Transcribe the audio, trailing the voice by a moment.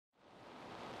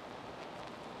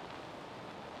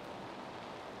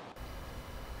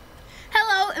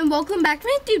and welcome back to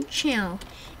my YouTube channel.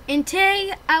 And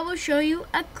today I will show you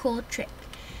a cool trick.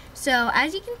 So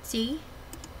as you can see,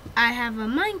 I have a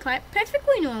minecart,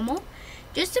 perfectly normal.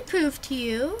 Just to prove to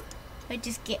you, I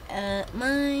just get a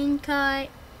minecart.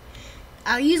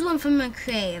 I'll use one from the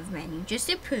creative menu just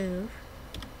to prove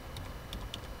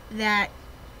that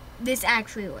this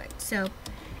actually works. So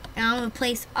I'll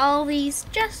replace all these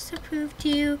just to prove to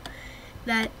you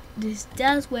that this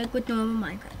does work with normal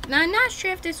Minecraft. Now I'm not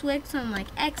sure if this works on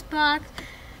like Xbox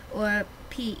or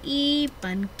PE, but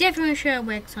I'm definitely sure it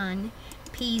works on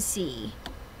PC.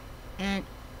 And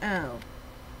oh,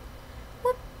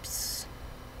 whoops,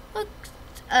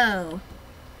 oh,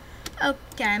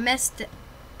 okay, I messed it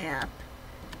up.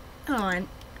 Hold on,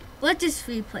 let's just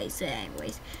replace it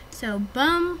anyways. So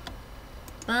bum,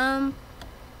 and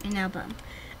now bum.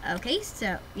 Okay,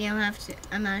 so you don't have to,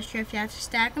 I'm not sure if you have to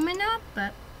stack them or not,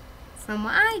 but from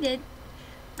what I did,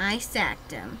 I stacked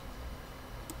them.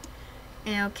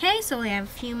 And okay, so we have a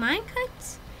few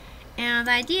minecarts, and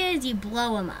the idea is you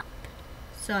blow them up.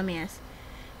 So I'm going to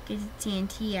get the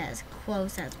TNT as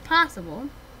close as possible,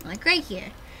 like right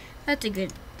here. That's a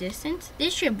good distance.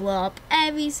 This should blow up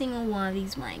every single one of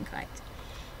these minecarts.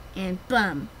 And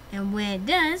boom. And when it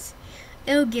does,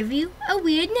 it'll give you a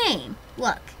weird name.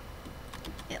 Look.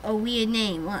 A weird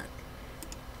name, look.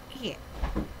 Here.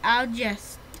 I'll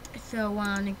just throw one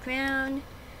on the ground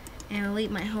and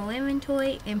delete my whole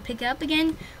inventory and pick it up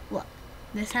again. Look,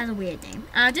 this has a weird name.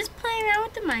 I'll just play around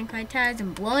with the minecart tires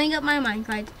and blowing up my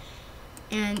minecart,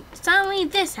 and suddenly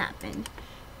this happened.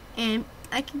 And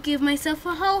I could give myself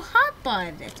a whole hotbar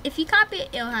of this. If you copy it,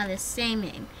 it'll have the same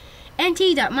name.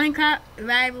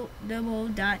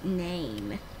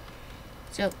 nt.minecraft.name.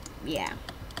 So, yeah.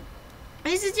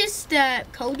 This is just a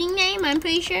coding name, I'm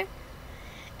pretty sure.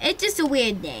 It's just a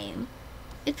weird name.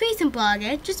 It's pretty simple, I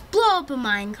guess. Just blow up a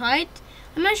minecart.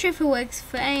 I'm not sure if it works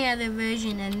for any other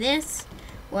version than this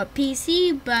or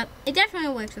PC, but it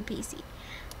definitely works for PC.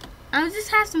 I'll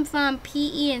just have some fun on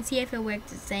PE and see if it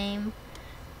works the same.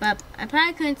 But I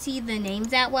probably couldn't see the names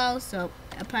that well, so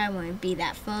it probably wouldn't be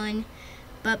that fun.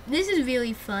 But this is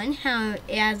really fun, how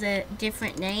it has a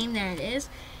different name than it is.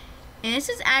 And this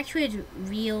is actually its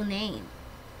real name.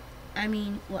 I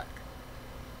mean, look.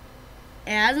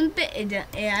 It hasn't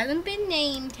been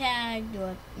name tagged,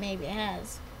 or maybe it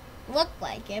has. Looked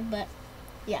like it, but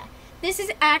yeah. This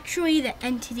is actually the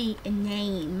entity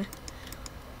name.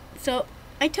 So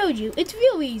I told you, it's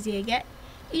real easy to get.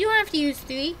 You don't have to use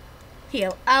 3.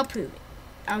 Here, I'll prove it.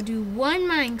 I'll do one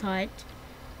minecart,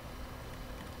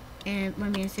 and let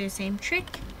me do the same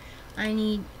trick. I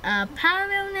need a power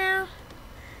rail now.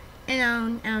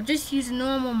 And I'll just use a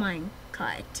normal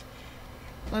minecart.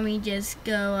 Let me just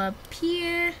go up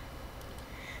here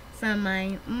from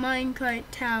my minecart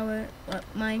tower,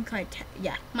 minecart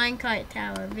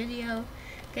tower video.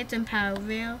 Get some power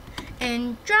rail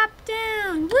and drop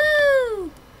down.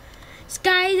 Woo!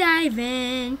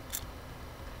 Skydiving.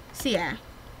 So yeah,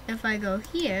 if I go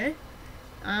here,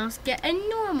 I'll just get a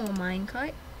normal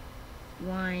minecart.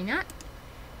 Why not?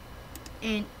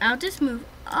 And I'll just move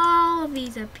all of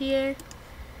these up here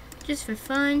just for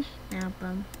fun. Now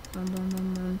bum, bum, bum,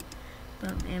 bum, bum,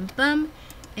 bum, and bum.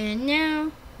 And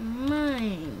now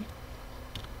mine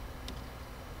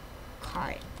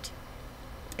cart.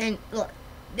 And look,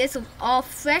 this was all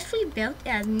freshly built. It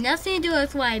has nothing to do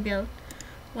with what I built.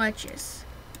 Watch this.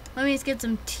 Let me just get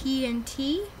some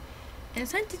TNT and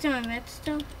set it on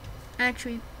redstone.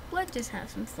 Actually, let's just have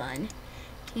some fun.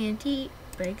 TNT,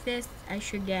 break this. I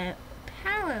should get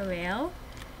power rail,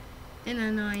 and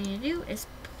then all I need to do is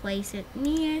place it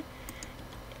near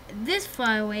this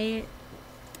far away,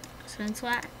 since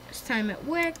last time it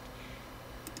worked.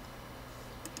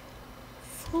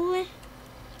 Flint.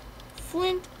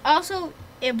 Also,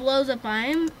 it blows up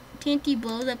iron. TNT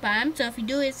blows up iron, so if you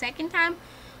do it a second time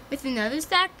with another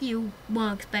stack, you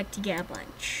won't expect to get a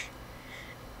bunch,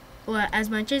 or as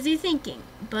much as you're thinking.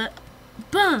 But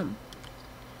boom.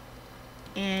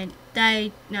 And did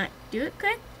I not do it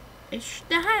correct?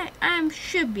 The high item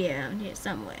should be around here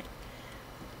somewhere.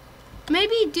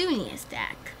 Maybe you do need a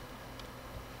stack.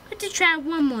 Let's just try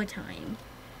one more time.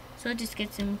 So I'll just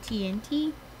get some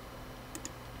TNT.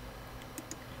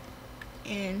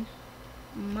 And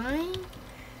my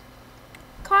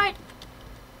cart.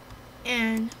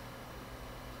 And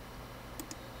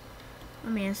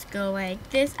let me just go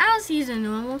like this. I'll just use a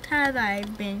normal tile that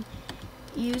I've been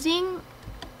using.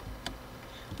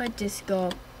 Let's just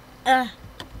go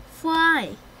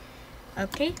fly.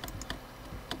 Okay.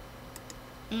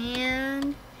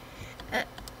 And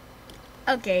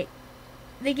okay.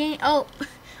 The game, oh,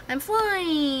 I'm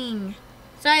flying.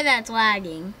 Sorry that's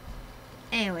lagging.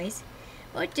 Anyways,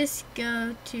 Or just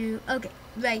go to, okay,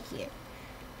 right here.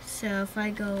 So if I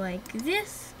go like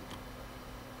this,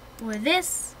 or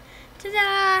this,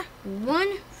 ta-da!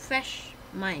 One fresh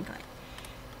minecart.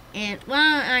 And why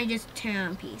don't I just turn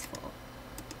on peaceful?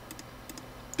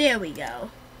 There we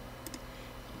go.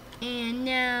 And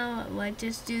now let's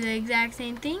just do the exact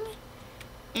same thing.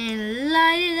 And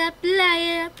light it up, light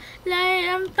it up, light it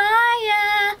on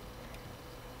fire.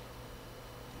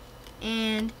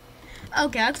 And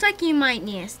okay, looks like you might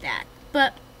need a stack.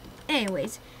 But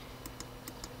anyways,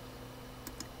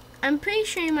 I'm pretty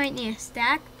sure you might need a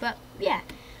stack. But yeah,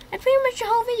 that's pretty much the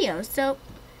whole video. So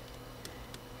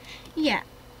yeah,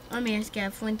 let me just get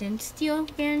a flint and steel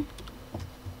again.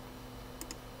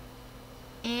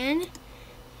 And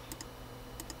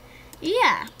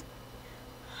yeah,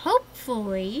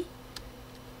 hopefully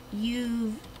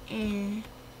you've hold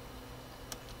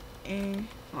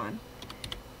on.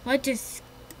 Let's just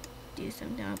do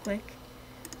something real quick.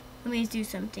 Let me just do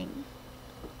something.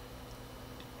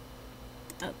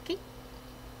 Okay.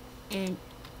 And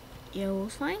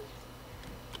yellow's fine.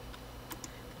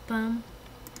 Bum,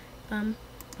 bum,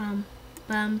 bum,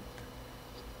 bum.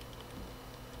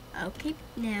 Okay,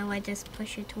 now I just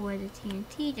push it toward the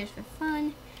TNT just for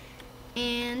fun.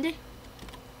 And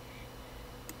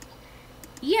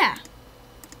yeah.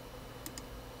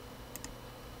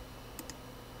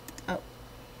 Oh.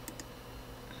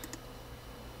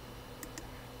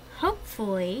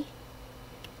 Hopefully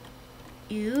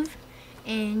you've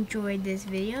enjoyed this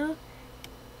video.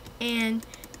 And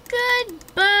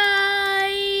goodbye.